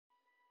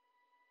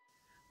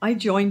I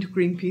joined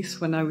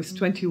Greenpeace when I was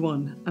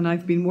 21 and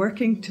I've been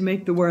working to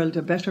make the world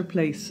a better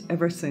place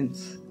ever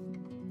since.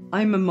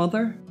 I'm a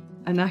mother,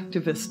 an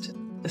activist,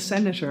 a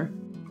senator,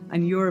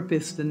 and Europe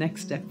is the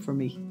next step for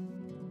me.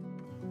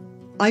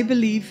 I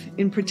believe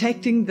in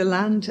protecting the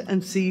land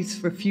and seas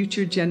for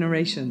future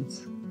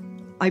generations.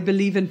 I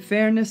believe in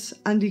fairness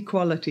and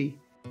equality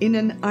in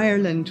an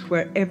Ireland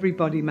where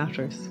everybody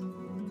matters.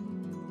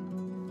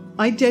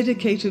 I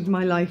dedicated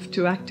my life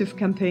to active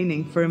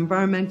campaigning for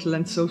environmental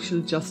and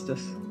social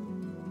justice.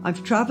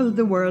 I've travelled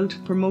the world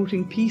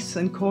promoting peace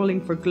and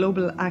calling for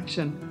global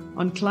action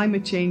on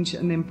climate change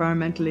and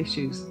environmental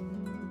issues.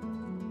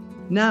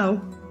 Now,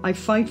 I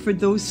fight for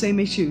those same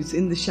issues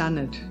in the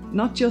Seanad,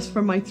 not just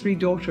for my 3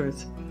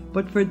 daughters,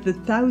 but for the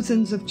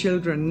thousands of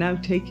children now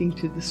taking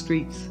to the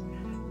streets,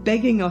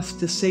 begging us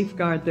to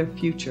safeguard their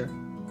future.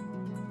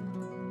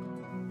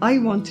 I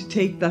want to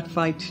take that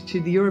fight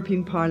to the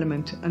European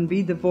Parliament and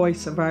be the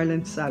voice of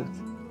Ireland South.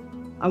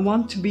 I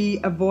want to be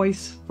a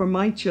voice for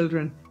my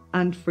children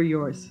and for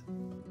yours.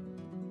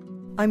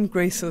 I'm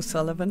Grace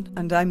O'Sullivan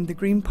and I'm the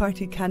Green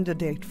Party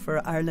candidate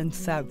for Ireland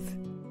South.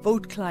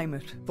 Vote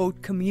climate,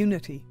 vote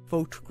community,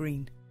 vote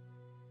green.